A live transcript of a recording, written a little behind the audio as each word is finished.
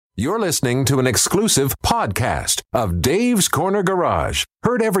You're listening to an exclusive podcast of Dave's Corner Garage.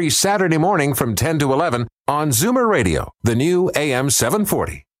 Heard every Saturday morning from 10 to 11 on Zoomer Radio, the new AM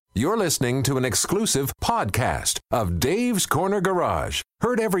 740. You're listening to an exclusive podcast of Dave's Corner Garage.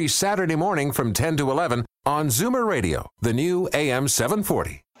 Heard every Saturday morning from 10 to 11 on Zoomer Radio, the new AM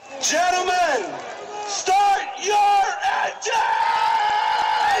 740. Gentlemen, start your engine!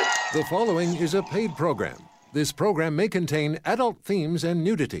 The following is a paid program. This program may contain adult themes and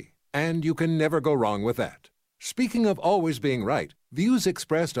nudity, and you can never go wrong with that. Speaking of always being right, views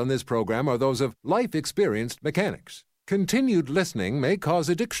expressed on this program are those of life-experienced mechanics. Continued listening may cause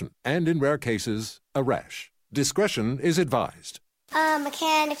addiction, and in rare cases, a rash. Discretion is advised. A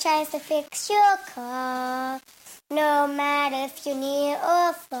mechanic tries to fix your car, no matter if you're near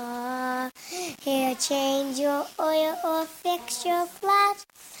or far. He'll change your oil or fix your flat,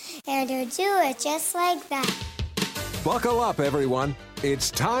 and he'll do it just like that. Buckle up, everyone. It's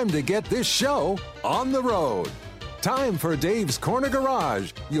time to get this show on the road. Time for Dave's Corner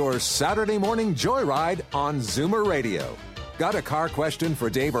Garage, your Saturday morning joyride on Zoomer Radio. Got a car question for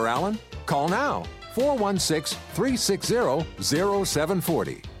Dave or Alan? Call now,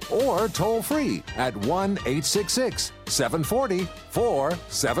 416-360-0740. Or toll free at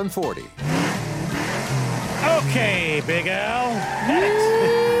 1-866-740-4740. Okay, Big Al.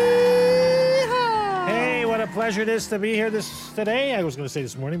 Hey, what a pleasure it is to be here today. I was going to say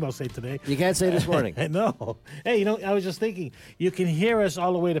this morning, but I'll say today. You can't say this morning. No. Hey, I was just thinking, you can hear us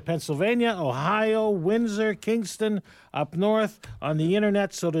all the way to Pennsylvania, Ohio, Windsor, Kingston, up north on the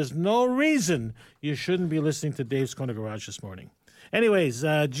internet, so there's no reason you shouldn't be listening to Dave's Corner Garage this morning. Anyways,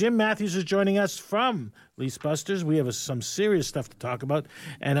 Jim Matthews is joining us from Lease Busters. We have some serious stuff to talk about.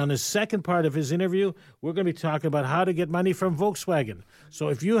 And on the second part of his interview, we're going to be talking about how to get money from Volkswagen. So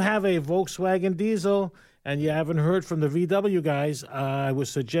if you have a Volkswagen diesel and you haven't heard from the VW guys, I would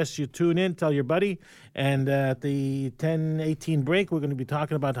suggest you tune in, tell your buddy. And at the 10:18 break, we're going to be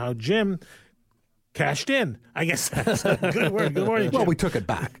talking about how Jim cashed in. I guess that's a good word. Good morning, Jim. Well, we took it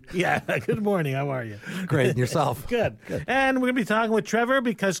back. Yeah, good morning. How are you? Great. And yourself? Good. And we're going to be talking with Trevor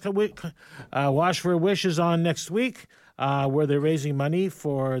because Wash for a Wish is on next week, where they're raising money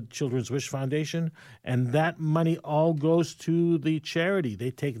for Children's Wish Foundation. And that money all goes to the charity.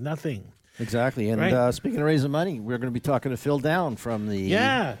 They take nothing. Exactly. And Right. Speaking of raising money, we're going to be talking to Phil Down from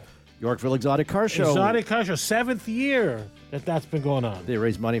the Yorkville Exotic Car Show. Exotic Car Show, 7th year that's been going on. They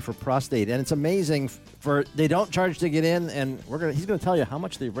raise money for prostate, and it's amazing. They don't charge to get in, and he's going to tell you how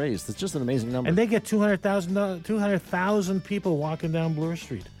much they've raised. It's just an amazing number. And they get 200,000 people walking down Bloor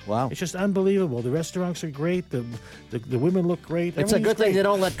Street. Wow. It's just unbelievable. The restaurants are great. The women look great. It's a good thing they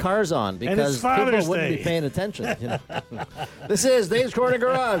don't let cars on because people wouldn't be paying attention. This is Dave's Corner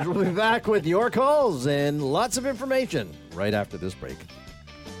Garage. We'll be back with your calls and lots of information right after this break.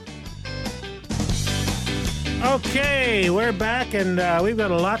 Okay, we're back, and we've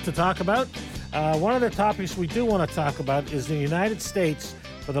got a lot to talk about. One of the topics we do want to talk about is the United States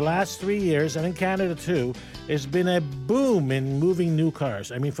for the last 3 years, and in Canada too, there's been a boom in moving new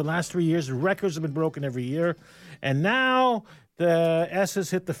cars. I mean, for the last 3 years, records have been broken every year, and now the S has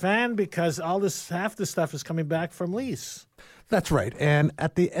hit the fan because half the stuff is coming back from lease. That's right. And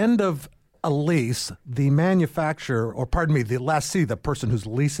at the end of a lease, the manufacturer, the lessee, the person who's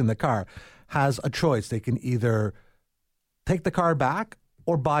leasing the car, has a choice. They can either take the car back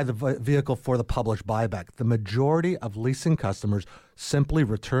or buy the vehicle for the published buyback. The majority of leasing customers simply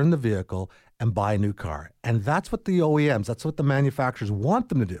return the vehicle and buy a new car. And that's what the OEMs, that's what the manufacturers want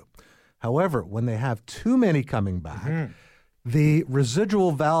them to do. However, when they have too many coming back, the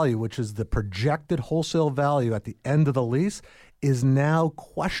residual value, which is the projected wholesale value at the end of the lease, is now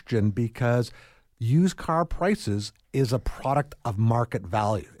questioned because used car prices is a product of market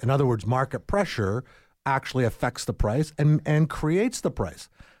value. In other words, market pressure actually affects the price and creates the price.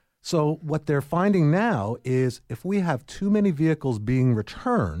 So what they're finding now is if we have too many vehicles being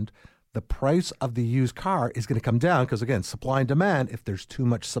returned, the price of the used car is going to come down because, again, supply and demand, if there's too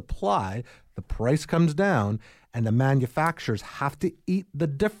much supply, the price comes down and the manufacturers have to eat the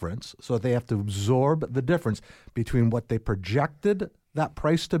difference. So they have to absorb the difference between what they projected that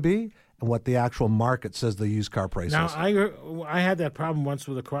price to be and what the actual market says the used car price is. Now, I had that problem once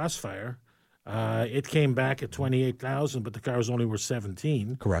with a Crossfire. It came back at $28,000, but the car was only worth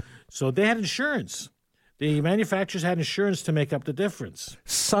 $17,000. Correct. So they had insurance. The manufacturers had insurance to make up the difference.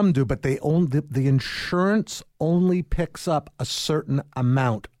 Some do, but they the insurance only picks up a certain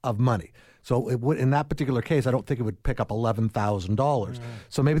amount of money. So it would, in that particular case, I don't think it would pick up $11,000.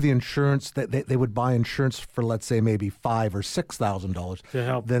 So maybe the insurance they would buy insurance for, let's say, maybe $5,000 or $6,000 to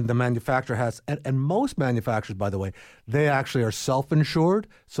help. Then the manufacturer has, and most manufacturers, by the way, they actually are self-insured,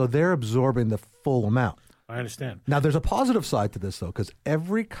 so they're absorbing the full amount. I understand. Now, there's a positive side to this, though, because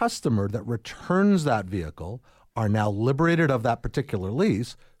every customer that returns that vehicle are now liberated of that particular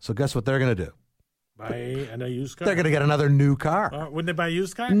lease. So guess what they're going to do? Buy a used car? They're going to get another new car. Wouldn't they buy a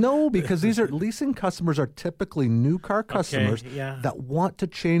used car? No, because these are leasing customers are typically new car customers that want to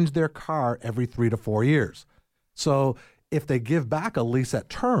change their car every 3 to 4 years. So if they give back a lease at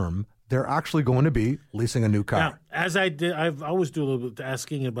term, they're actually going to be leasing a new car. Now, as I did, I've always do a little bit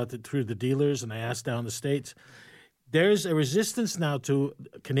asking about through the dealers, and I asked down the States. There's a resistance now to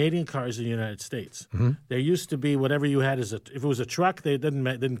Canadian cars in the United States. Mm-hmm. There used to be whatever you had if it was a truck, they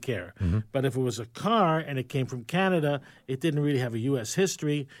didn't care. Mm-hmm. But if it was a car and it came from Canada, it didn't really have a U.S.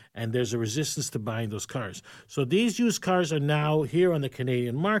 history, and there's a resistance to buying those cars. So these used cars are now here on the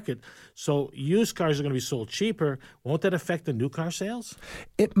Canadian market. So used cars are going to be sold cheaper. Won't that affect the new car sales?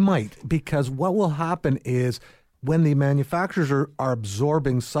 It might, because what will happen is, when the manufacturers are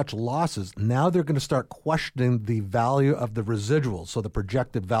absorbing such losses, now they're going to start questioning the value of the residuals, so the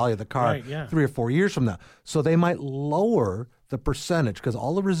projected value of the car 3 or 4 years from now. So they might lower the percentage, because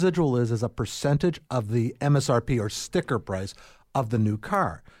all the residual is a percentage of the MSRP or sticker price of the new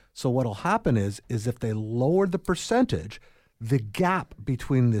car. So what will happen is if they lower the percentage, the gap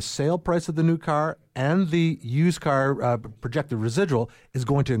between the sale price of the new car and the used car projected residual is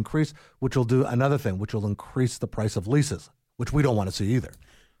going to increase, which will do another thing, which will increase the price of leases, which we don't want to see either.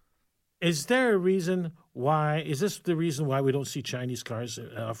 Is there a reason why? Is this the reason why we don't see Chinese cars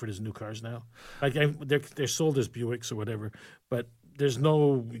offered as new cars now? Like they're sold as Buicks or whatever, but there's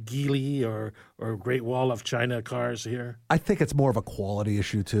no Geely or Great Wall of China cars here? I think it's more of a quality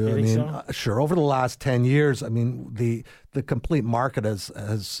issue, too. You think so? Sure. Over the last 10 years, I mean, the complete market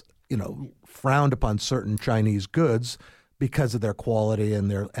has frowned upon certain Chinese goods because of their quality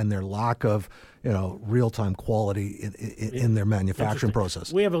and their lack of, real-time quality in their manufacturing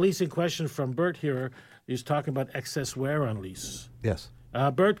process. We have a leasing question from Bert here. He's talking about excess wear on lease. Yes.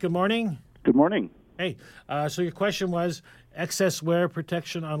 Bert, good morning. Good morning. Hey, so your question was excess wear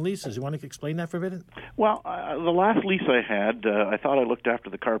protection on leases. You want to explain that for a minute? Well, the last lease I had, I thought I looked after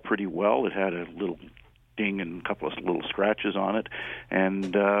the car pretty well. It had a little ding and a couple of little scratches on it.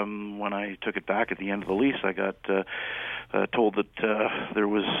 And when I took it back at the end of the lease, I got told that there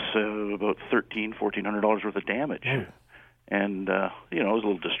was about $1,400 worth of damage. Oh. And, it was a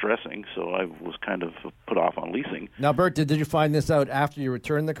little distressing, so I was kind of put off on leasing. Now, Bert, did you find this out after you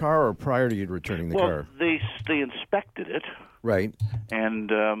returned the car or prior to you returning the car? Well, they inspected it. Right.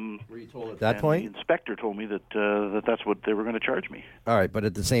 And were you told at that point? The inspector told me that that's what they were going to charge me. All right, but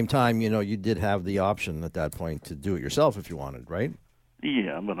at the same time, you did have the option at that point to do it yourself if you wanted, right?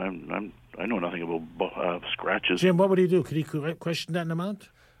 Yeah, but I know nothing about scratches. Jim, what would he do? Could he question that amount?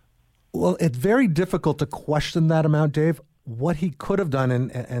 Well, it's very difficult to question that amount, Dave. What he could have done,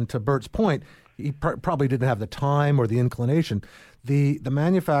 and to Bert's point, he probably didn't have the time or the inclination. The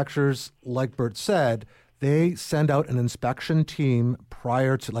manufacturers, like Bert said, they send out an inspection team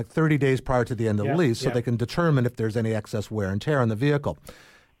prior to, 30 days prior to the end of the lease, so they can determine if there's any excess wear and tear on the vehicle.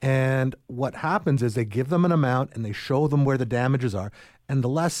 And what happens is they give them an amount and they show them where the damages are. And the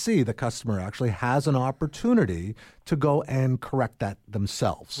lessee, the customer, actually has an opportunity to go and correct that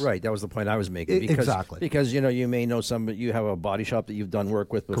themselves. Right. That was the point I was making. Exactly. Because, you may know you have a body shop that you've done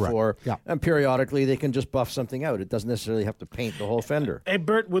work with before. Correct. Yeah. And periodically they can just buff something out. It doesn't necessarily have to paint the whole fender. Hey,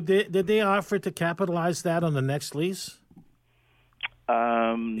 Bert, did they offer to capitalize that on the next lease?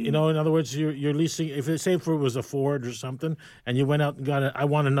 In other words, you're leasing. If it was a Ford or something, and you went out and got I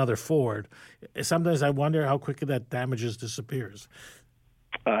want another Ford. Sometimes I wonder how quickly that damages disappears.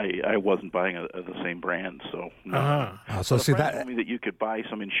 I wasn't buying the same brand, so no. Uh-huh. So see that told me that you could buy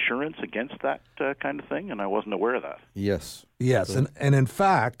some insurance against that kind of thing, and I wasn't aware of that. Yes. And in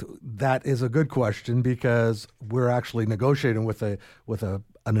fact, that is a good question because we're actually negotiating with an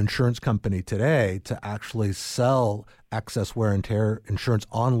insurance company today to actually sell excess wear and tear insurance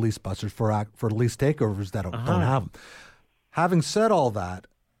on lease busters for lease takeovers that don't have them. Having said all that,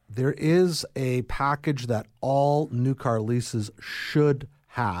 there is a package that all new car leases should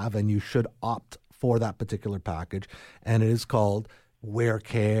have, and you should opt for that particular package, and it is called wear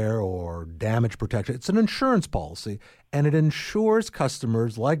care or damage protection. It's an insurance policy, and it ensures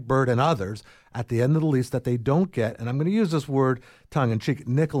customers like Bert and others at the end of the lease that they don't get, and I'm going to use this word tongue-in-cheek,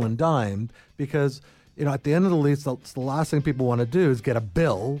 nickel and dime, because at the end of the lease, the last thing people want to do is get a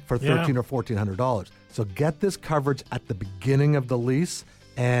bill for $1,300 or $1,400. So get this coverage at the beginning of the lease,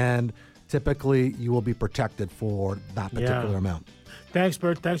 and typically you will be protected for that particular amount. Thanks,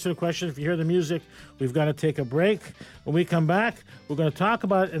 Bert. Thanks for the question. If you hear the music, we've got to take a break. When we come back, we're going to talk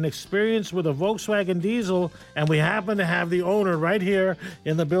about an experience with a Volkswagen diesel, and we happen to have the owner right here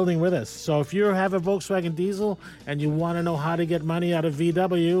in the building with us. So if you have a Volkswagen diesel and you want to know how to get money out of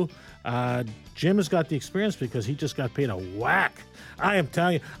VW, Jim has got the experience because he just got paid a whack. I am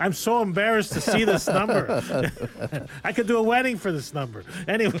telling you, I'm so embarrassed to see this number. I could do a wedding for this number.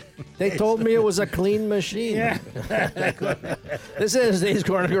 Anyway. They told me it was a clean machine. Yeah. This is Dave's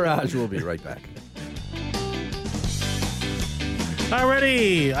Corner Garage. We'll be right back.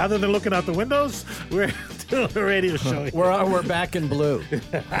 Alrighty. Other than looking out the windows, we're doing a radio show here. We're back in blue.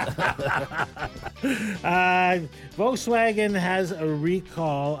 Volkswagen has a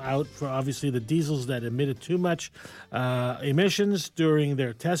recall out for obviously the diesels that emitted too much emissions during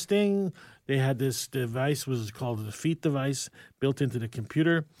their testing. They had this device, was called the defeat device, built into the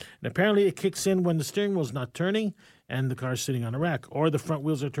computer. And apparently it kicks in when the steering wheel's not turning and the car's sitting on a rack, or the front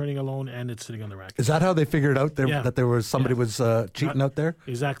wheels are turning alone and it's sitting on the rack. Is that how they figured out that there was somebody was cheating out there?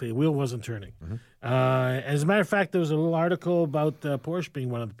 Exactly. The wheel wasn't turning. Mm-hmm. As a matter of fact, there was a little article about Porsche being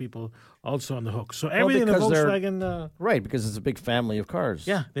one of the people also on the hook. So everything in the Volkswagen... right, because it's a big family of cars.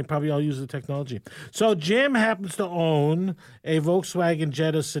 Yeah, they probably all use the technology. So Jim happens to own a Volkswagen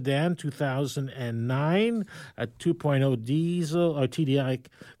Jetta sedan, 2009, a 2.0 diesel or TDI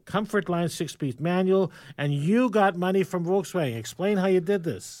Comfort Line 6-speed manual, and you got money from Volkswagen. Explain how you did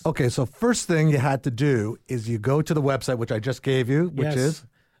this. Okay, so first thing you had to do is you go to the website, which I just gave you, which is?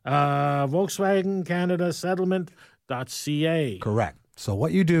 Volkswagen Canada Settlement.ca. Correct. So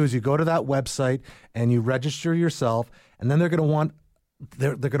what you do is you go to that website and you register yourself, and then they're going to want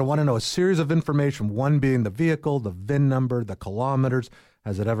to know a series of information, one being the vehicle, the VIN number, the kilometers,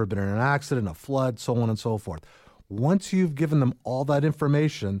 has it ever been in an accident, a flood, so on and so forth. Once you've given them all that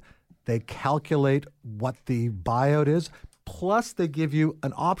information, they calculate what the buyout is, plus they give you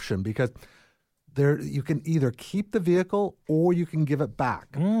an option because you can either keep the vehicle or you can give it back.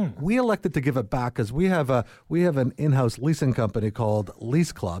 We elected to give it back because we have an in-house leasing company called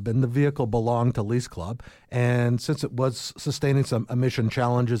Lease Club, and the vehicle belonged to Lease Club. And since it was sustaining some emission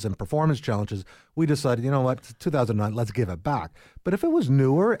challenges and performance challenges, we decided, you know what, 2009, let's give it back. But if it was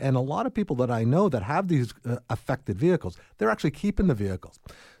newer, and a lot of people that I know that have these affected vehicles, they're actually keeping the vehicles.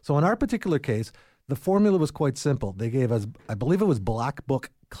 So in our particular case, the formula was quite simple. They gave us, I believe it was Black Book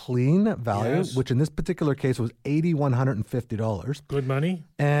clean value, which in this particular case was $8,150. Good money.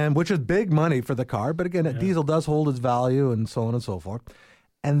 And which is big money for the car. But again, a diesel does hold its value and so on and so forth.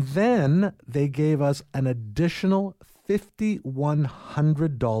 And then they gave us an additional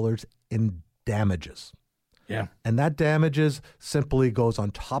 $5,100 in damages. Yeah. And that damages simply goes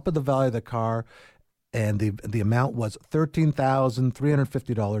on top of the value of the car. And the amount was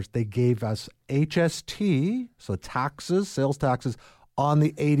 $13,350. They gave us HST, so taxes, sales taxes, on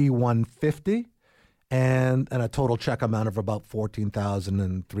the $8,150, and a total check amount of about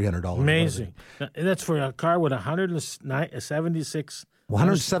 $14,300. Amazing. That's for a car with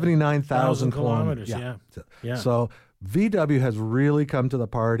 179,000 kilometers. Yeah. So VW has really come to the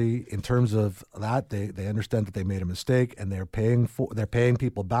party in terms of that. They understand that they made a mistake, and they're paying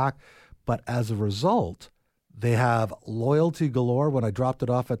people back. But as a result, they have loyalty galore. When I dropped it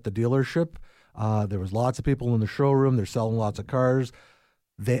off at the dealership, there was lots of people in the showroom. They're selling lots of cars.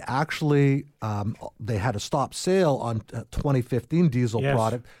 They actually they had a stop sale on 2015 diesel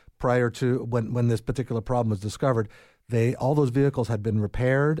product prior to when this particular problem was discovered. All those vehicles had been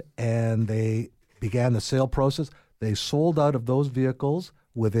repaired, and they began the sale process. They sold out of those vehicles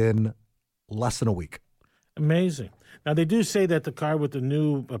within less than a week. Amazing. Now, they do say that the car with the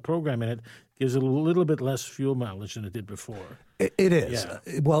new program in it gives it a little bit less fuel mileage than it did before. It is.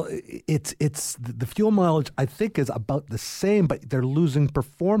 Yeah. Well, it's the fuel mileage, I think, is about the same, but they're losing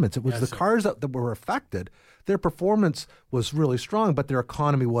performance. It was the cars that were affected. Their performance was really strong, but their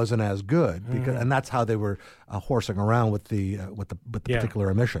economy wasn't as good, and that's how they were horsing around with the particular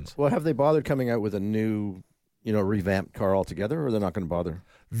emissions. Well, have they bothered coming out with a new, revamped car altogether, or they're not going to bother?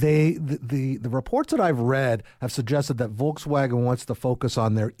 The reports that I've read have suggested that Volkswagen wants to focus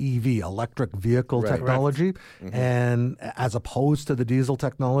on their EV, electric vehicle technology, and as opposed to the diesel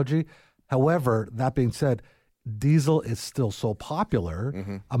technology. However, that being said, diesel is still so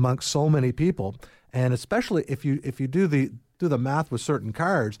popular amongst so many people, and especially if you do the math with certain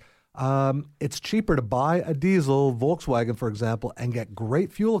cars. It's cheaper to buy a diesel Volkswagen, for example, and get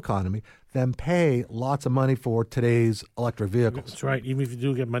great fuel economy than pay lots of money for today's electric vehicles. That's right, even if you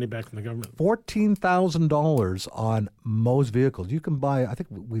do get money back from the government. $14,000 on most vehicles. You can buy, I think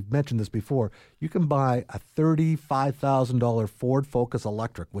we've mentioned this before, you can buy a $35,000 Ford Focus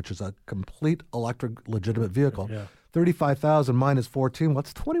Electric, which is a complete electric legitimate vehicle. Yeah. 35,000 minus 14,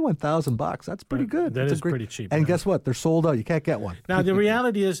 what's $21,000? That's pretty good. That is pretty cheap. And guess what? They're sold out. You can't get one. Now, the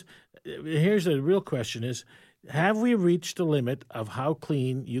reality is, here's the real question is, have we reached the limit of how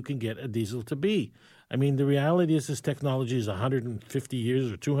clean you can get a diesel to be? I mean, the reality is this technology is 150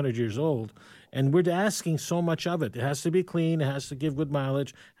 years or 200 years old, and we're asking so much of it. It has to be clean. It has to give good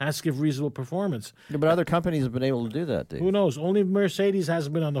mileage. It has to give reasonable performance. Yeah, but other companies have been able to do that, Dave. Who knows? Only Mercedes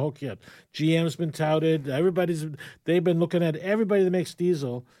hasn't been on the hook yet. GM's been touted. They've been looking at everybody that makes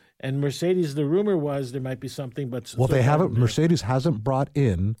diesel. And Mercedes, the rumor was there might be something, but... Well, they haven't. Mercedes hasn't brought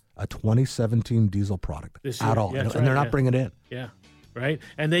in a 2017 diesel product at all. Yeah, and they're not bringing it in. Yeah, right?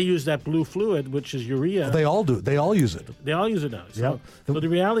 And they use that blue fluid, which is urea. Well, they all do. They all use it. They all use it now. So, so the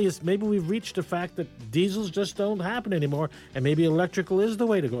reality is maybe we've reached the fact that diesels just don't happen anymore, and maybe electrical is the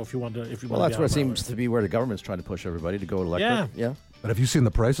way to go if you want to. Well, that's what seems to be where the government's trying to push everybody to go electric. Yeah. But have you seen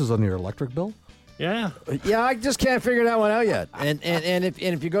the prices on your electric bill? Yeah. Yeah, I just can't figure that one out yet. And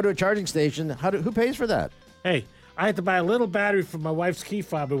if you go to a charging station, who pays for that? Hey, I had to buy a little battery for my wife's key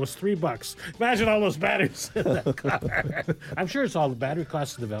fob. It was $3. Imagine all those batteries in that car. I'm sure it's all the battery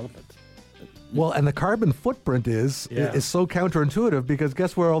cost of development. Well, and the carbon footprint is so counterintuitive because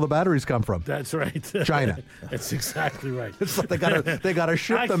guess where all the batteries come from? That's right. China. That's exactly right. It's like they gotta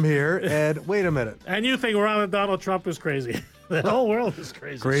ship them here. And wait a minute. And you think Donald Trump is crazy? The whole world is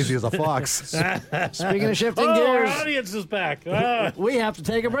crazy. Crazy as a fox. Speaking of shifting gears, our audience is back. We have to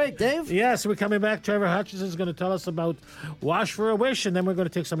take a break, Dave. Yes, we're coming back. Trevor Hutchinson is going to tell us about Wash for a Wish, and then we're going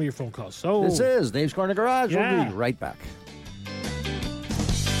to take some of your phone calls. So this is Dave's Corner Garage. We'll be right back.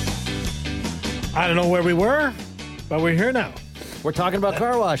 I don't know where we were, but we're here now. We're talking about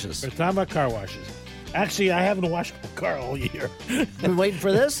car washes. We're talking about car washes. Actually, I haven't washed my car all year. Been waiting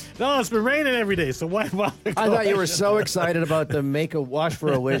for this? No, it's been raining every day, so why bother? I thought you were so excited about the Make a Wash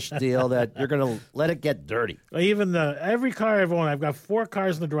for a Wish deal that you're going to let it get dirty. Even every car I've owned, I've got 4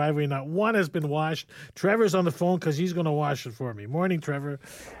 cars in the driveway, not one has been washed. Trevor's on the phone because he's going to wash it for me. Morning, Trevor.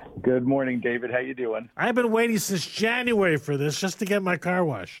 Good morning, David. How you doing? I've been waiting since January for this just to get my car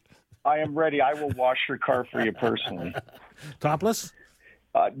washed. I am ready. I will wash your car for you personally. Topless?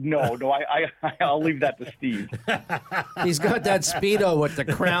 No. I'll leave that to Steve. He's got that Speedo with the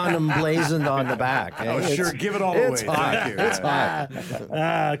crown emblazoned on the back. Oh, sure. Give it all away. Thank you. It's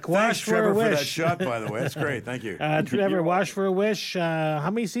hot. Wash for a wish. For that shot, by the way. That's great. Thank you. Trevor, Wash for a Wish. How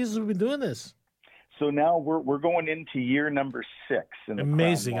many seasons have we been doing this? So now we're going into year number 6 in the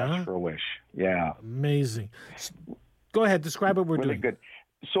Amazing, Wash for a Wish. Yeah. Amazing. Go ahead. Describe what we're really doing. Good.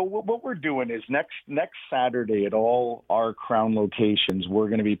 So what we're doing is next Saturday at all our Crown locations, we're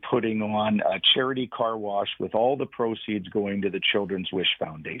going to be putting on a charity car wash with all the proceeds going to the Children's Wish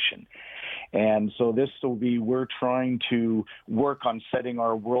Foundation. And so we're trying to work on setting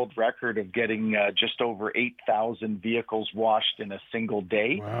our world record of getting just over 8,000 vehicles washed in a single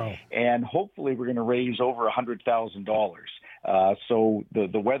day. Wow. And hopefully we're going to raise over $100,000. So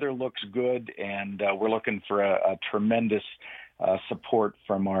the weather looks good, and we're looking for a tremendous support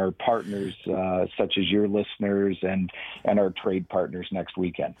from our partners, such as your listeners and our trade partners next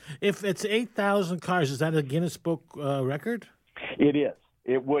weekend. If it's 8,000 cars, is that a Guinness Book record? It is.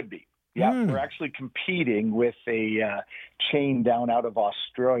 It would be. Yeah, We're actually competing with a chain down out of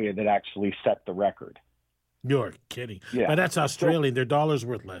Australia that actually set the record. You're kidding. Yeah. But that's Australian. Their dollar's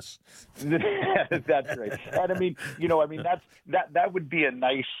worth less. That's right. And that would be a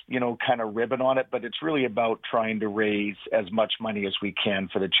nice, kind of ribbon on it, but it's really about trying to raise as much money as we can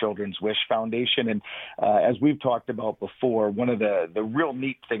for the Children's Wish Foundation. And as we've talked about before, one of the real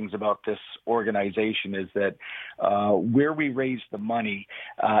neat things about this organization is that where we raise the money,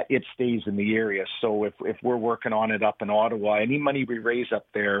 it stays in the area. So if we're working on it up in Ottawa, any money we raise up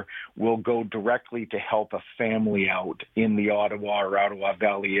there will go directly to help a family out in the Ottawa or Ottawa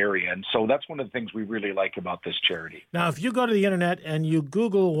Valley area. And so that's one of the things we really like about this charity. Now, if you go to the internet and you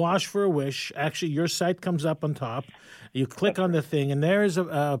Google Wash for a Wish, actually your site comes up on top. You click on the thing, and there is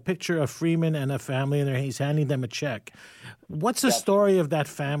a picture of Freeman and a family, and he's handing them a check. What's the story of that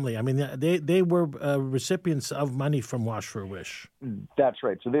family? I mean, they were recipients of money from Wash for a Wish. That's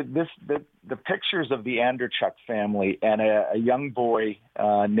right. So the pictures of the Andrechuk family and a young boy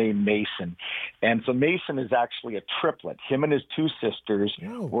named Mason. And so Mason is actually a triplet. Him and his 2 sisters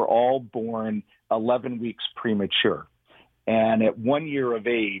were all born 11 weeks premature. And at 1 year of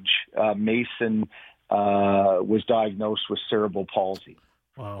age, Mason was diagnosed with cerebral palsy.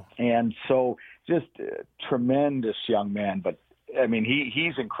 Wow. And so just a tremendous young man. But, I mean,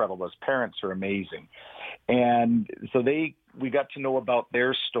 he's incredible. His parents are amazing. And so we got to know about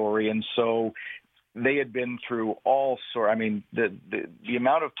their story. And so they had been through all sorts. I mean, the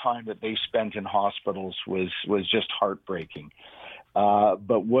amount of time that they spent in hospitals was just heartbreaking.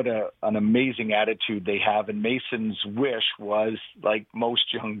 But what an amazing attitude they have. And Mason's wish was, like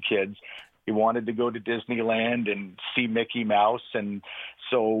most young kids, he wanted to go to Disneyland and see Mickey Mouse. And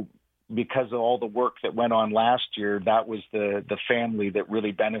so because of all the work that went on last year, that was the family that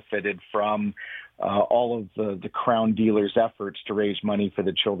really benefited from all of the Crown dealers' efforts to raise money for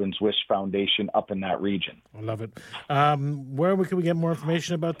the Children's Wish Foundation up in that region. I love it. Where can we get more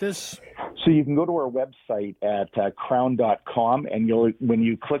information about this? So you can go to our website at crown.com, and when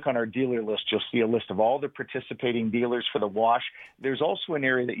you click on our dealer list, you'll see a list of all the participating dealers for the wash. There's also an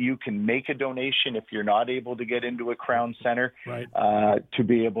area that you can make a donation if you're not able to get into a Crown Center, right, to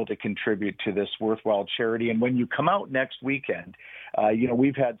be able to contribute to this worthwhile charity. And when you come out next weekend,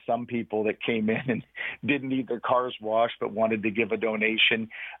 we've had some people that came in and didn't need their cars washed but wanted to give a donation.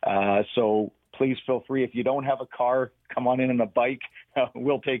 So please feel free. If you don't have a car, come on in on a bike.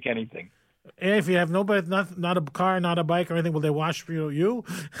 We'll take anything. And if you have nobody, not a car, not a bike or anything, will they wash for you?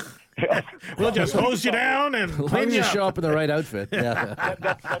 We'll just hose you down and clean you up. Show up in the right outfit. Yeah.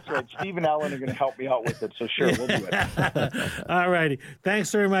 That's right. Steve and Alan are going to help me out with it, so sure, we'll do it. All righty.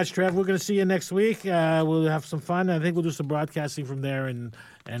 Thanks very much, Trev. We're going to see you next week. We'll have some fun. I think we'll do some broadcasting from there and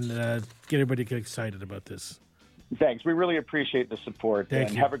get everybody excited about this. Thanks. We really appreciate the support.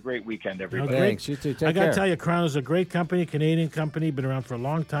 Thank you. Have a great weekend, everybody. Thanks. You too. Take I got to care. tell you, Crown is a great company, Canadian company, been around for a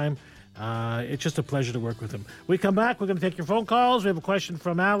long time. It's just a pleasure to work with them. We come back, we're going to take your phone calls. We have a question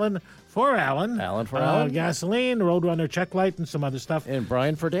from Alan for Alan. Alan for Alan. Gasoline, Roadrunner check light, and some other stuff. And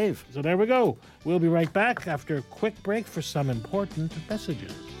Brian for Dave. So there we go. We'll be right back after a quick break for some important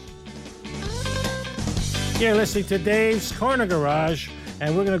messages. You're listening to Dave's Corner Garage,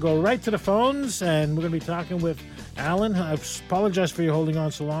 and we're going to go right to the phones, and we're going to be talking with Alan. I apologize for you holding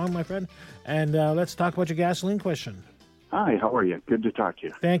on so long, my friend. And let's talk about your gasoline question. Hi, how are you? Good to talk to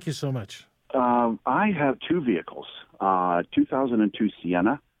you. Thank you so much. I have two vehicles, 2002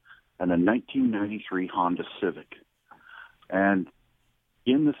 Sienna and a 1993 Honda Civic. And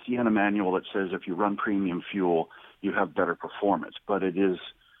in the Sienna manual, it says if you run premium fuel, you have better performance. But it is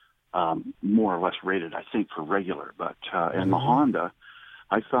more or less rated, I think, for regular. But in the Honda,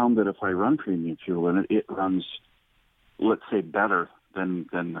 I found that if I run premium fuel in it, it runs, let's say, better than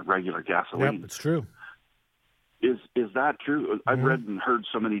the regular gasoline. Yep, it's true. Is that true? I've read and heard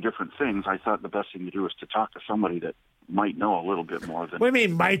so many different things. I thought the best thing to do is to talk to somebody that might know a little bit more than... What do you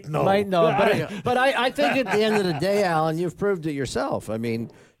mean, might know? Might know. But I think at the end of the day, Alan, you've proved it yourself. I mean,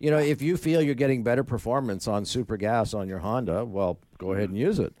 if you feel you're getting better performance on super gas on your Honda, well, go ahead and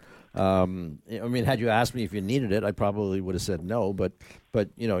use it. I mean, had you asked me if you needed it, I probably would have said no. But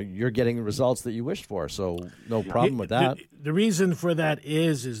you're getting the results that you wished for, so no problem with that. The reason for that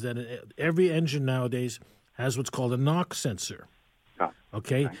is that every engine nowadays has what's called a knock sensor.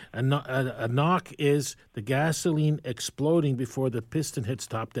 Okay? A knock is the gasoline exploding before the piston hits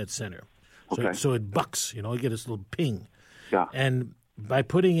top dead center. So it bucks, you get this little ping. Yeah. And by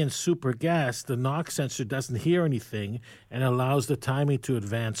putting in super gas, the knock sensor doesn't hear anything and allows the timing to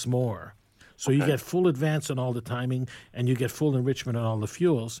advance more. So you get full advance on all the timing and you get full enrichment on all the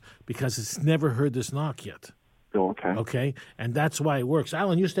fuels because it's never heard this knock yet. Oh, okay. Okay, and that's why it works.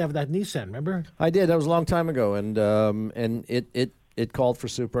 Alan used to have that Nissan, remember? I did. That was a long time ago, and it called for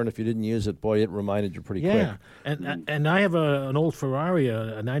super, and if you didn't use it, boy, it reminded you pretty quick. Yeah, and I have an old Ferrari,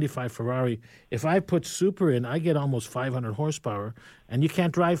 a 95 Ferrari. If I put super in, I get almost 500 horsepower, and you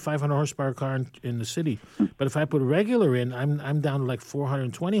can't drive 500 horsepower car in the city. But if I put regular in, I'm down to like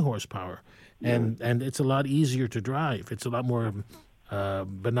 420 horsepower, and it's a lot easier to drive. It's a lot more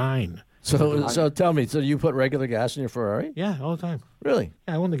benign. So tell me, so you put regular gas in your Ferrari? Yeah, all the time. Really?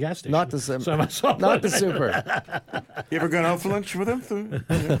 Yeah, I own the gas station. Not the not the super. You ever gone out for lunch with him?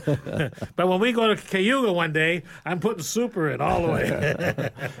 But when we go to Cayuga one day, I'm putting super in all the way.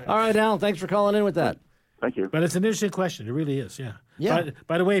 All right, Alan, thanks for calling in with that. Thank you. But it's an interesting question. It really is, yeah. Yeah.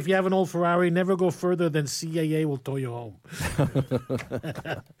 By the way, if you have an old Ferrari, never go further than CAA will tow you home.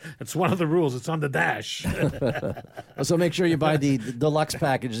 It's one of the rules. It's on the dash. So make sure you buy the deluxe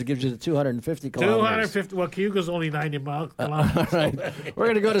package that gives you the 250 kilometers. 250. Well, Cayuga's only 90 miles. All right. We're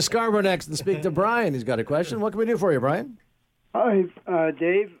going to go to Scarborough next and speak to Brian. He's got a question. What can we do for you, Brian? Hi,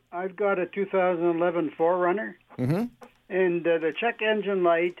 Dave. I've got a 2011 4Runner, and the check engine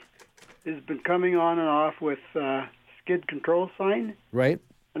light has been coming on and off with skid control sign. Right.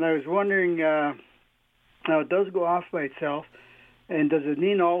 And I was wondering, now it does go off by itself, and does it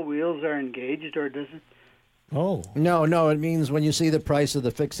mean all wheels are engaged, or does it? Oh. No, it means when you see the price of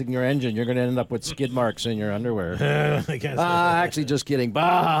the fixing your engine, you're going to end up with skid marks in your underwear. I guess. Actually, just kidding.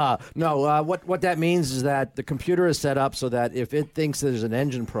 Bah! No, what that means is that the computer is set up so that if it thinks there's an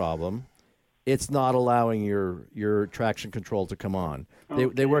engine problem, it's not allowing your traction control to come on.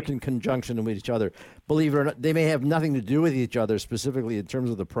 They work in conjunction with each other. Believe it or not, they may have nothing to do with each other specifically in terms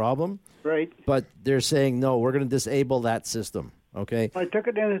of the problem. Right. But they're saying, no, we're going to disable that system. Okay? I took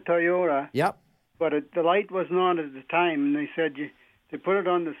it into Toyota. Yep. But the light wasn't on at the time, and they said they put it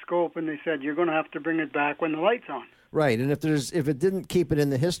on the scope, and they said you're going to have to bring it back when the light's on. Right, and if it didn't keep it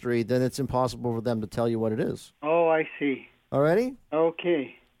in the history, then it's impossible for them to tell you what it is. Oh, I see. Alrighty?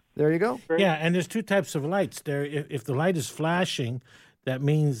 Okay. There you go. Yeah, and there's two types of lights. There, if the light is flashing, that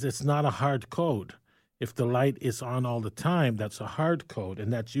means it's not a hard code. If the light is on all the time, that's a hard code,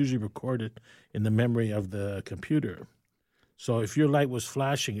 and that's usually recorded in the memory of the computer. So if your light was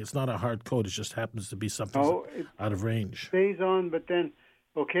flashing, it's not a hard code. It just happens to be something out of range. Stays on, but then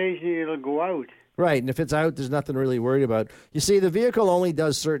occasionally it'll go out. Right, and if it's out, there's nothing really worried about. You see, the vehicle only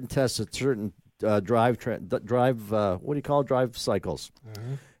does certain tests at certain drive cycles.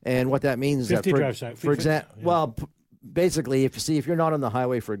 Mm-hmm. And what that means is that, for example, basically, if you're not on the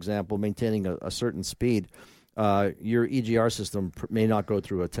highway, for example, maintaining a certain speed, your EGR system may not go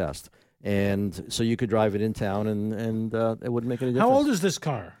through a test. And so you could drive it in town, and it wouldn't make any difference. How old is this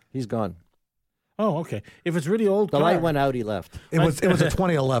car? He's gone. Oh, okay. If it's really old, the light went out. He left. It was a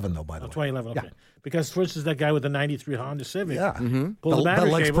 2011 though, by the way. 2011. Okay. Yeah. Because for instance, that guy with the '93 Honda Civic, pulled the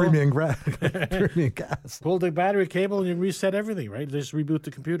battery cable, premium gas. Pulled the battery cable, and you reset everything. Right, just reboot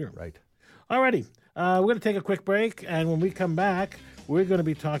the computer. Right. Alrighty. We're going to take a quick break, and when we come back, we're going to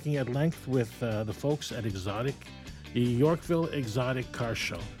be talking at length with the folks at Exotic. The Yorkville Exotic Car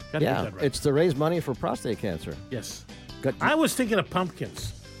Show. Gotta get that right. It's to raise money for prostate cancer. Yes. I was thinking of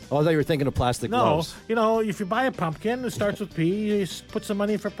pumpkins. Oh, I thought you were thinking of plastic gloves. No, if you buy a pumpkin, it starts with P, you put some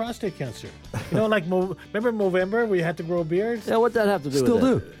money for prostate cancer. Like remember Movember where you had to grow beards? Yeah, what'd that have to do with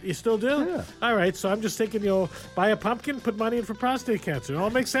it? You still do? Yeah. All right, so I'm just thinking, buy a pumpkin, put money in for prostate cancer. It all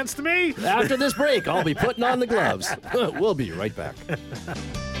makes sense to me. After this break, I'll be putting on the gloves. We'll be right back.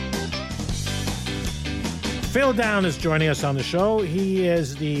 Phil Down is joining us on the show. He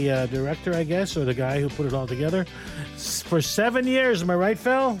is the director, I guess, or the guy who put it all together. For 7 years, am I right,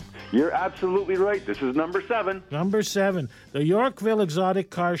 Phil? You're absolutely right. This is number 7. Number 7. The Yorkville Exotic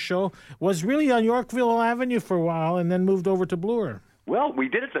Car Show was really on Yorkville Avenue for a while and then moved over to Bloor. Well, we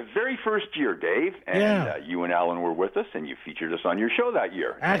did it the very first year, Dave, and you and Alan were with us, and you featured us on your show that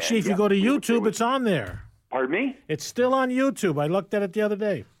year. Actually, if you go to YouTube, it's on there. Pardon me? It's still on YouTube. I looked at it the other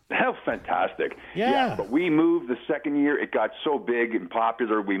day. How fantastic. Yeah. But we moved the second year. It got so big and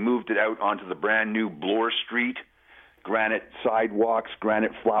popular, we moved it out onto the brand new Bloor Street. Granite sidewalks,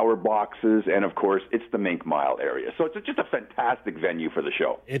 granite flower boxes, and, of course, it's the Mink Mile area. So it's just a fantastic venue for the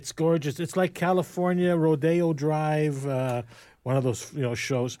show. It's gorgeous. It's like California Rodeo Drive, one of those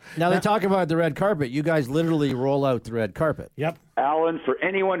shows. Now, they talk about the red carpet. You guys literally roll out the red carpet. Yep. Alan, for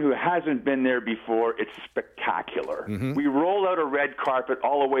anyone who hasn't been there before, it's spectacular. Mm-hmm. We roll out a red carpet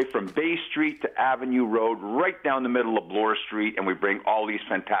all the way from Bay Street to Avenue Road, right down the middle of Bloor Street, and we bring all these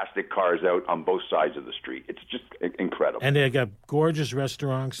fantastic cars out on both sides of the street. It's just incredible. And they got gorgeous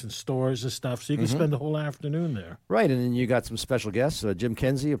restaurants and stores and stuff, so you can spend the whole afternoon there. Right, and then you got some special guests. Jim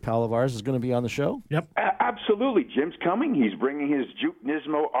Kenzie, a pal of ours, is going to be on the show. Yep. Absolutely. Jim's coming. He's bringing his Juke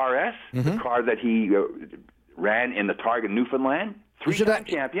Nismo RS, the car that he ran in the Targa Newfoundland. Three-time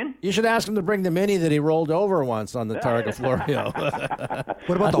champion. You should ask him to bring the Mini that he rolled over once on the Targa Florio.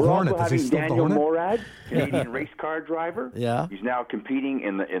 What about the Hornet? Also Does he still have the Daniel Hornet? Morad, Canadian race car driver. Yeah. He's now competing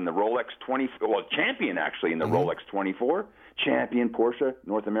in the Rolex 20. Well, champion actually in the Rolex 24. Champion Porsche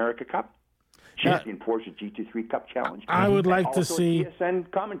North America Cup. Champion Porsche GT3 Cup Challenge. I would like to also see a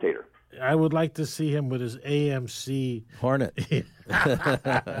TSN commentator. I would like to see him with his AMC Hornet.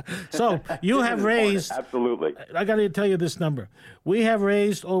 So you have raised. Absolutely. I got to tell you this number. We have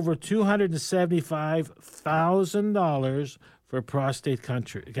raised over $275,000 for prostate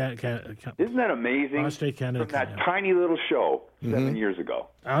country. Isn't that amazing? Prostate Canada. From that tiny little show 7 years ago.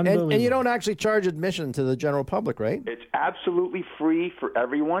 Unbelievable. And you don't actually charge admission to the general public, right? It's absolutely free for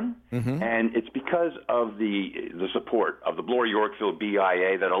everyone, and it's because of the support of the Bloor Yorkville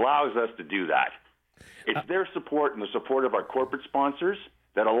BIA that allows us to do that. It's their support and the support of our corporate sponsors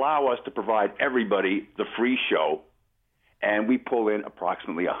that allow us to provide everybody the free show, and we pull in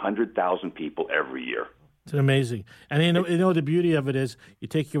approximately 100,000 people every year. It's amazing. And you know the beauty of it is you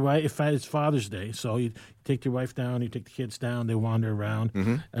take your wife, it's Father's Day, so you take your wife down, you take the kids down, they wander around.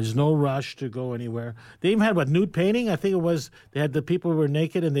 Mm-hmm. There's no rush to go anywhere. They even had, nude painting? I think it was, they had the people who were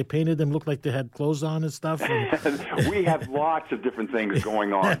naked and they painted them, looked like they had clothes on and stuff. We have lots of different things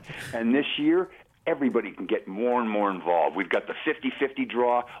going on. And this year, everybody can get more and more involved. We've got the 50-50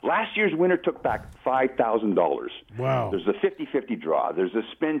 draw. Last year's winner took back $5,000. Wow. There's the 50-50 draw. There's a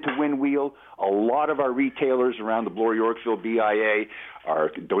spin-to-win wheel. A lot of our retailers around the Bloor-Yorkville BIA are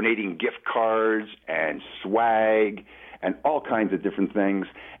donating gift cards and swag and all kinds of different things.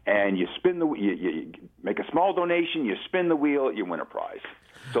 And you spin you make a small donation, you spin the wheel, you win a prize.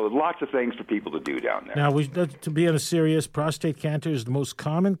 So lots of things for people to do down there. Now, to be on a serious, prostate cancer is the most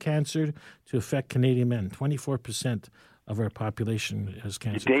common cancer to affect Canadian men. 24% of our population has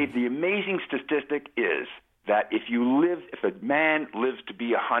cancer. Dave, the amazing statistic is that if a man lives to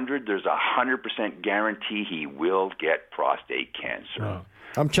be 100, there's a 100% guarantee he will get prostate cancer. Wow.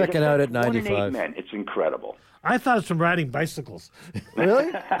 I'm checking out at 95. 1 in 8 men. It's incredible. I thought it's from riding bicycles.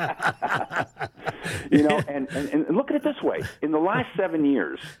 Really? And look at it this way. In the last 7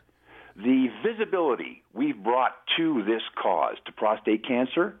 years, the visibility we've brought to this cause, to prostate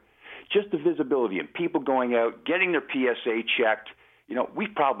cancer, just the visibility and people going out, getting their PSA checked,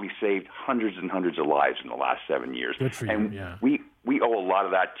 we've probably saved hundreds and hundreds of lives in the last 7 years. Good for you, and yeah. we owe a lot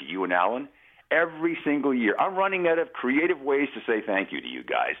of that to you and Alan. Every single year. I'm running out of creative ways to say thank you to you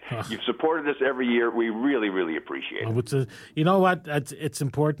guys. You've supported us every year. We really, really appreciate it. You know what? It's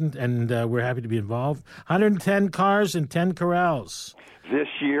important, and we're happy to be involved. 110 cars and 10 corrals. This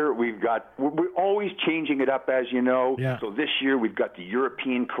year, we're always changing it up, as you know. Yeah. So this year, we've got the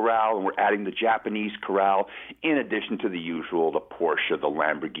European corral, and we're adding the Japanese corral, in addition to the usual, the Porsche, the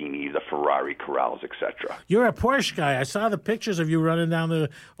Lamborghini, the Ferrari corrals, etc. You're a Porsche guy. I saw the pictures of you running down the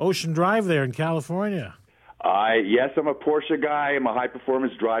Ocean Drive there in California. Yes, I'm a Porsche guy. I'm a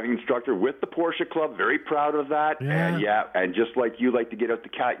high-performance driving instructor with the Porsche Club. Very proud of that. Yeah. And just like you like to get out to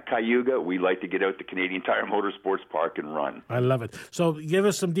Cayuga, we like to get out to Canadian Tire Motorsports Park and run. I love it. So give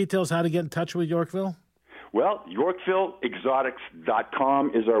us some details how to get in touch with Yorkville. Well,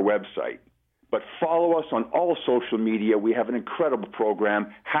 YorkvilleExotics.com is our website. But follow us on all social media. We have an incredible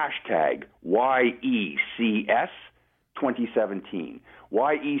program, hashtag YECS2017.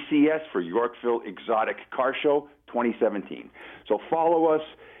 YECS for Yorkville Exotic Car Show 2017. So follow us.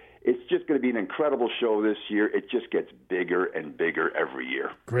 It's just going to be an incredible show this year. It just gets bigger and bigger every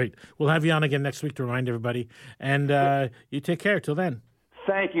year. Great. We'll have you on again next week to remind everybody. And you take care. Till then.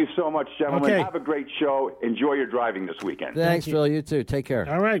 Thank you so much, gentlemen. Okay. Have a great show. Enjoy your driving this weekend. Thanks, Phil. You too. Take care.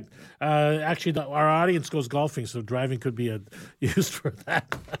 All right. Actually, our audience goes golfing, so driving could be used for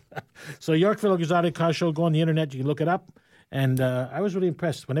that. So Yorkville Exotic Car Show, go on the internet. You can look it up. And I was really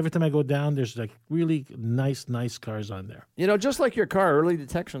impressed. Every time I go down, there's like really nice cars on there. Just like your car, early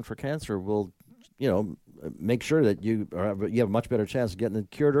detection for cancer will, make sure that you have a much better chance of getting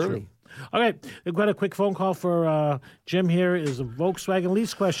it cured early. Okay, we've got a quick phone call for Jim here. Is a Volkswagen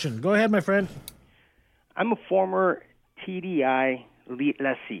lease question. Go ahead, my friend. I'm a former TDI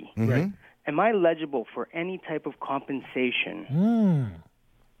lessee. Mm-hmm. Right. Am I eligible for any type of compensation?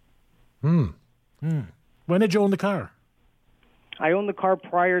 When did you own the car? I owned the car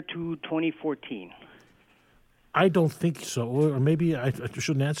prior to 2014. I don't think so, or maybe I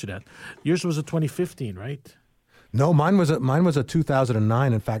shouldn't answer that. Yours was a 2015, right? No, mine was a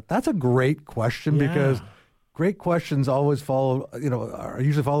 2009. In fact, that's a great question because great questions always are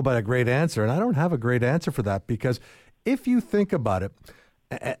usually followed by a great answer, and I don't have a great answer for that because if you think about it,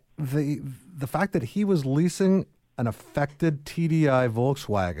 the fact that he was leasing an affected TDI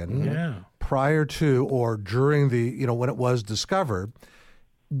Volkswagen prior to or during the when it was discovered,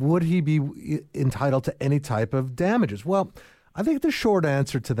 would he be entitled to any type of damages? Well, I think the short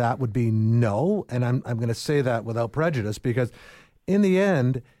answer to that would be no, and I'm going to say that without prejudice because in the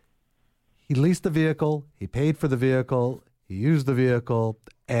end, he leased the vehicle, he paid for the vehicle, he used the vehicle,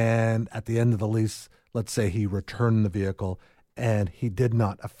 and at the end of the lease, let's say he returned the vehicle and he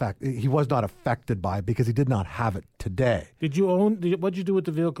was not affected by it because he did not have it today. Did you own? What did you do with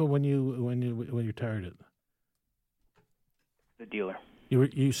the vehicle when you retired it? The dealer.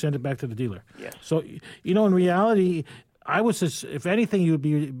 You sent it back to the dealer. Yes. So in reality, I would say, if anything, you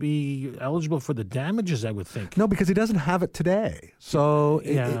would be eligible for the damages, I would think. No, because he doesn't have it today. So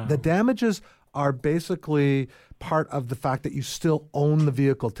the damages are basically part of the fact that you still own the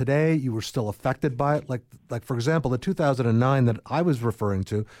vehicle today. You were still affected by it. Like for example, the 2009 that I was referring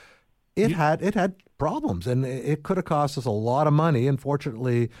to, it had problems, and it could have cost us a lot of money.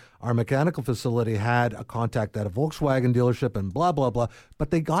 Unfortunately, our mechanical facility had a contact at a Volkswagen dealership and blah, blah, blah, but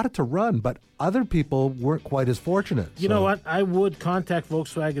they got it to run. But other people weren't quite as fortunate. You know what? I would contact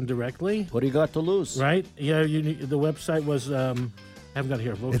Volkswagen directly. What do you got to lose? Right? Yeah, the website was, I haven't got it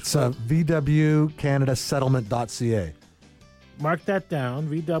here. It's VWCanadaSettlement.ca. Mark that down,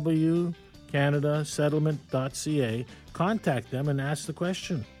 VWCanadaSettlement.ca. Contact them and ask the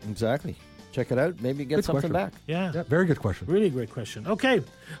question. Exactly. Check it out. Maybe get something back. Yeah. Very good question. Really great question. Okay. We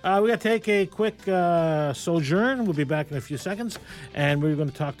got to take a quick sojourn. We'll be back in a few seconds, and we're going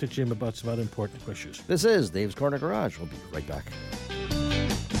to talk to Jim about some other important issues. This is Dave's Corner Garage. We'll be right back.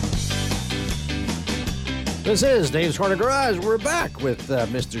 This is Dave's Corner Garage. We're back with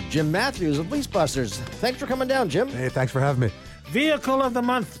Mr. Jim Matthews of Lease Busters. Thanks for coming down, Jim. Hey, thanks for having me. Vehicle of the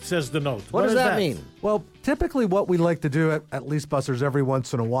month, says the note. What does that mean? Well, typically what we like to do at Lease Busters every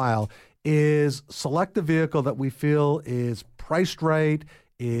once in a while is select a vehicle that we feel is priced right,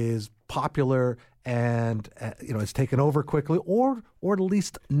 is popular, and is taken over quickly, or at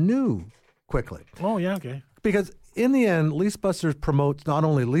least new quickly. Oh, yeah, okay. Because in the end, Lease Busters promotes not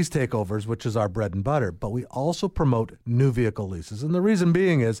only lease takeovers, which is our bread and butter, but we also promote new vehicle leases. And the reason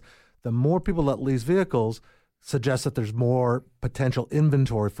being is the more people that lease vehicles suggests that there's more potential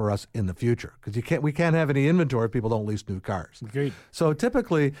inventory for us in the future, because we can't have any inventory if people don't lease new cars. Agreed. So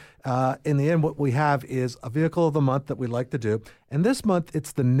typically, in the end, what we have is a vehicle of the month that we like to do, and this month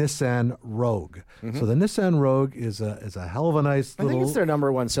it's the Nissan Rogue. Mm-hmm. So the Nissan Rogue is a hell of a nice little. I think it's their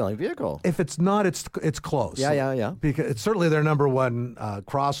number one selling vehicle. If it's not, it's close. Yeah. Because it's certainly their number one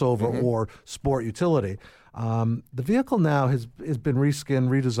crossover or sport utility. The vehicle now has been reskinned,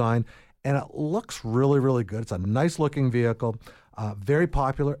 redesigned. And it looks really, really good. It's a nice-looking vehicle, very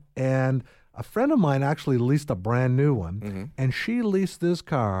popular. And a friend of mine actually leased a brand new one, and she leased this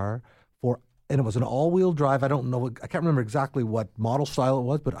car and it was an all-wheel drive. I can't remember exactly what model style it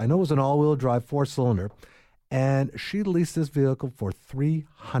was, but I know it was an all-wheel drive, 4-cylinder. And she leased this vehicle for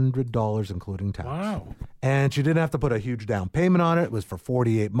 $300, including tax. Wow. And she didn't have to put a huge down payment on it. It was for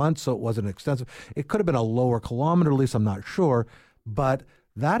 48 months, so it wasn't extensive. It could have been a lower kilometer lease, I'm not sure, but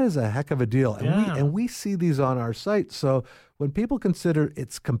that is a heck of a deal. And we see these on our site. So when people consider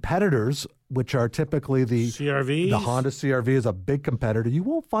its competitors, which are typically the CRVs, the Honda CRV is a big competitor, you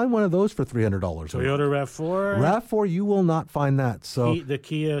won't find one of those for $300. Toyota RAV4? RAV4, you will not find that. So the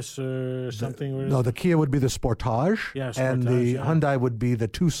Kia or something? The Kia would be the Sportage, and the Hyundai would be the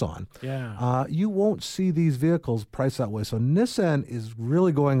Tucson. Yeah. You won't see these vehicles priced that way. So Nissan is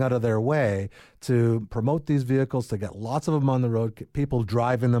really going out of their way to promote these vehicles, to get lots of them on the road, get people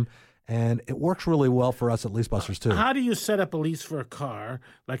driving them. And it works really well for us at Lease Busters, too. How do you set up a lease for a car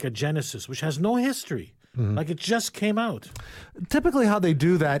like a Genesis, which has no history, like it just came out? Typically how they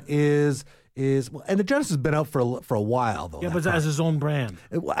do that is and the Genesis has been out for a while, though. Yeah, but as its own brand.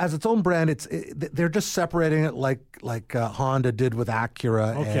 As its own brand, they're just separating it like Honda did with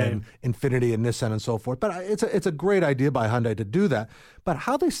Acura and Infiniti and Nissan and so forth. But it's a great idea by Hyundai to do that. But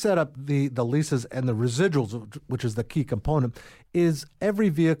how they set up the leases and the residuals, which is the key component, is every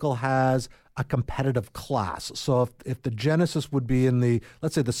vehicle has a competitive class. So if the Genesis would be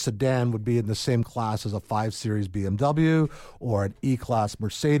let's say the sedan would be in the same class as a 5 Series BMW or an E-Class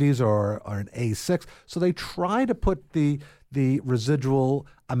Mercedes or an A6. So they try to put the residual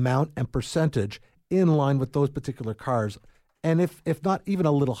amount and percentage in line with those particular cars. And if not even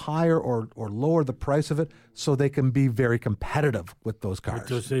a little higher or lower the price of it, so they can be very competitive with those cars.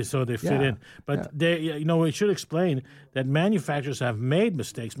 So they fit in. But we should explain that manufacturers have made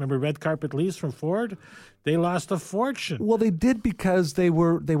mistakes. Remember Red Carpet Lease from Ford? They lost a fortune. Well, they did because they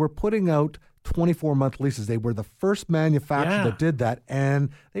were putting out 24-month leases. They were the first manufacturer that did that,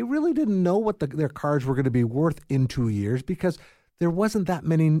 and they really didn't know what their cars were going to be worth in 2 years because there wasn't that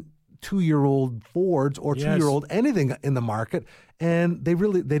many 2-year-old Fords or 2-year-old anything in the market, and they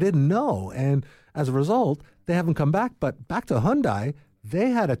didn't know. And as a result, they haven't come back. But back to Hyundai, they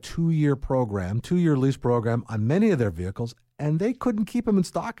had a 2-year lease program on many of their vehicles, and they couldn't keep them in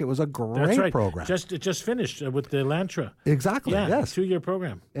stock. It was a great program. It just finished with the Elantra. Exactly. Yeah, yes, 2-year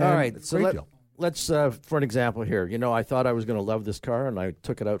program. And all right, so let's for an example here. I thought I was going to love this car, and I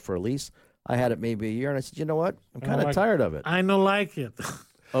took it out for a lease. I had it maybe a year, and I said, you know what? I'm kind of tired of it. I don't like it.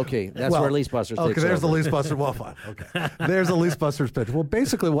 Okay, that's where Lease Busters takes Okay, there's over. the Lease Busters. Well, fine. Okay. There's the Lease Busters pitch. Well,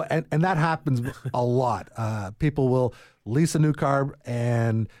 basically, and that happens a lot. People will lease a new car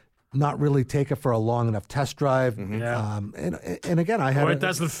and not really take it for a long enough test drive. And again, I had it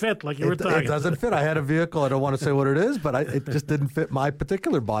doesn't fit like you were talking. It doesn't fit. I had a vehicle. I don't want to say what it is, but it just didn't fit my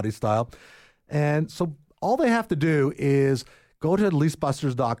particular body style. And so all they have to do is go to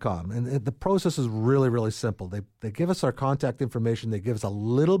leasebusters.com. And the process is really, really simple. They give us our contact information. They give us a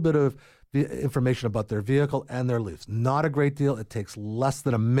little bit of information about their vehicle and their lease. Not a great deal. It takes less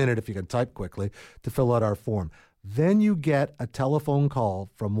than a minute, if you can type quickly, to fill out our form. Then you get a telephone call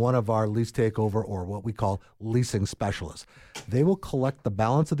from one of our lease takeover or what we call leasing specialists. They will collect the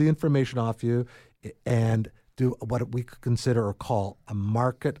balance of the information off you and do what we could consider or call a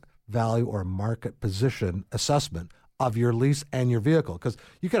market value or market position assessment of your lease and your vehicle. Because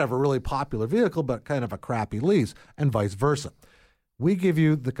you could have a really popular vehicle but kind of a crappy lease and vice versa. We give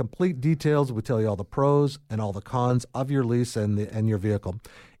you the complete details. We tell you all the pros and all the cons of your lease and your vehicle.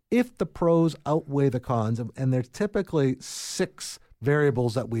 If the pros outweigh the cons, and there's typically 6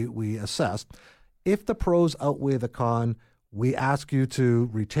 variables that we assess, if the pros outweigh the con, we ask you to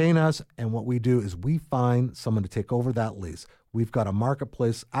retain us, and what we do is we find someone to take over that lease. We've got a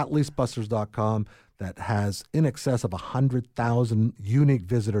marketplace at leasebusters.com that has in excess of 100,000 unique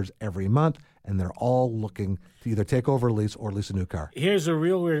visitors every month, and they're all looking to either take over a lease or lease a new car. Here's a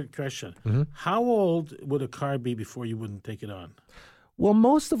real weird question. Mm-hmm. How old would a car be before you wouldn't take it on? Well,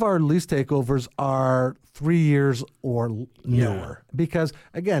 most of our lease takeovers are 3 years or newer because,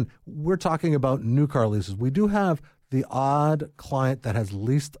 again, we're talking about new car leases. We do have the odd client that has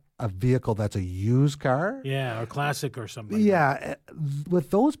leased a vehicle that's a used car. Yeah, or classic or something. Yeah. With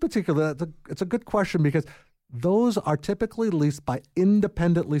those particular, it's a good question because those are typically leased by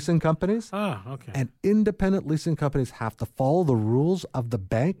independent leasing companies. Ah, okay. And independent leasing companies have to follow the rules of the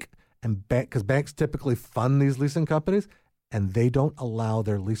bank, and because banks typically fund these leasing companies, and they don't allow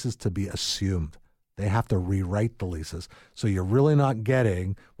their leases to be assumed. They have to rewrite the leases. So you're really not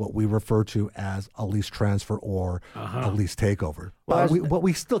getting what we refer to as a lease transfer or a lease takeover. But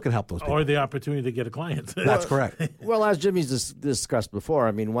we still can help those people. Or the opportunity to get a client. That's correct. Well, as Jimmy's discussed before,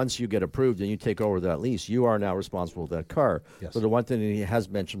 I mean, once you get approved and you take over that lease, you are now responsible for that car. Yes. So the one thing he has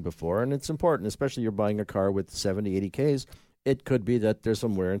mentioned before, and it's important, especially you're buying a car with 70, 80 Ks, it could be that there's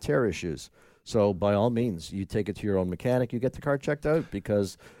some wear and tear issues. So by all means, you take it to your own mechanic, you get the car checked out,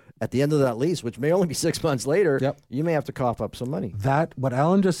 because at the end of that lease, which may only be 6 months later, you may have to cough up some money. That, what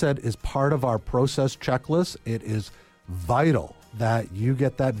Alan just said, is part of our process checklist. It is vital that you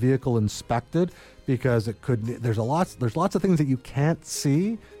get that vehicle inspected because there's lots of things that you can't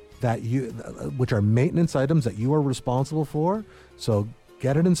see which are maintenance items that you are responsible for. So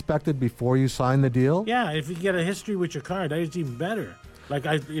get it inspected before you sign the deal. Yeah, if you get a history with your car, that is even better. Like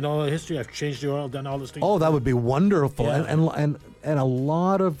a history, I've changed the oil, done all those things. Oh, that would be wonderful. Yeah. And a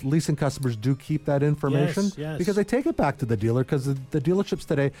lot of leasing customers do keep that information because they take it back to the dealer because the dealerships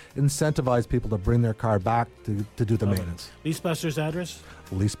today incentivize people to bring their car back to do the maintenance. LeaseBusters address?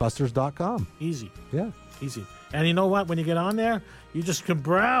 LeaseBusters.com. Easy. Yeah. Easy. And you know what? When you get on there, you just can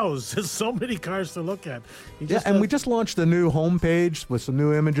browse. There's so many cars to look at. We just launched a new homepage with some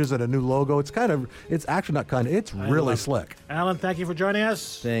new images and a new logo. It's really slick. Alan, thank you for joining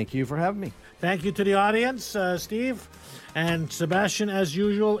us. Thank you for having me. Thank you to the audience, Steve. And Sebastian, as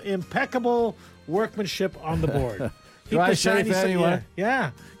usual, impeccable workmanship on the board. Keep Drive the shiny safe, anyone.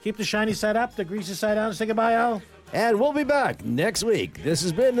 Keep the shiny side up, the greasy side down. Say goodbye, Al. And we'll be back next week. This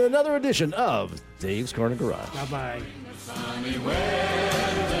has been another edition of Dave's Corner Garage. Bye-bye. Sunny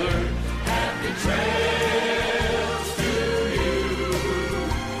weather, happy trails to you,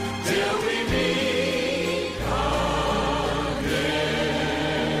 till we meet again.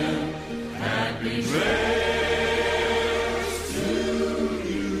 Happy trails to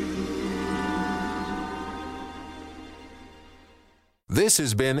you. This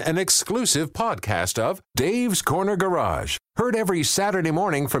has been an exclusive podcast of Dave's Corner Garage. Heard every Saturday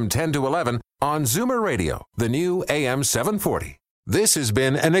morning from 10 to 11 on Zoomer Radio, the new AM 740. This has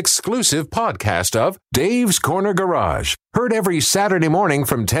been an exclusive podcast of Dave's Corner Garage. Heard every Saturday morning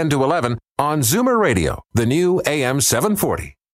from 10 to 11 on Zoomer Radio, the new AM 740.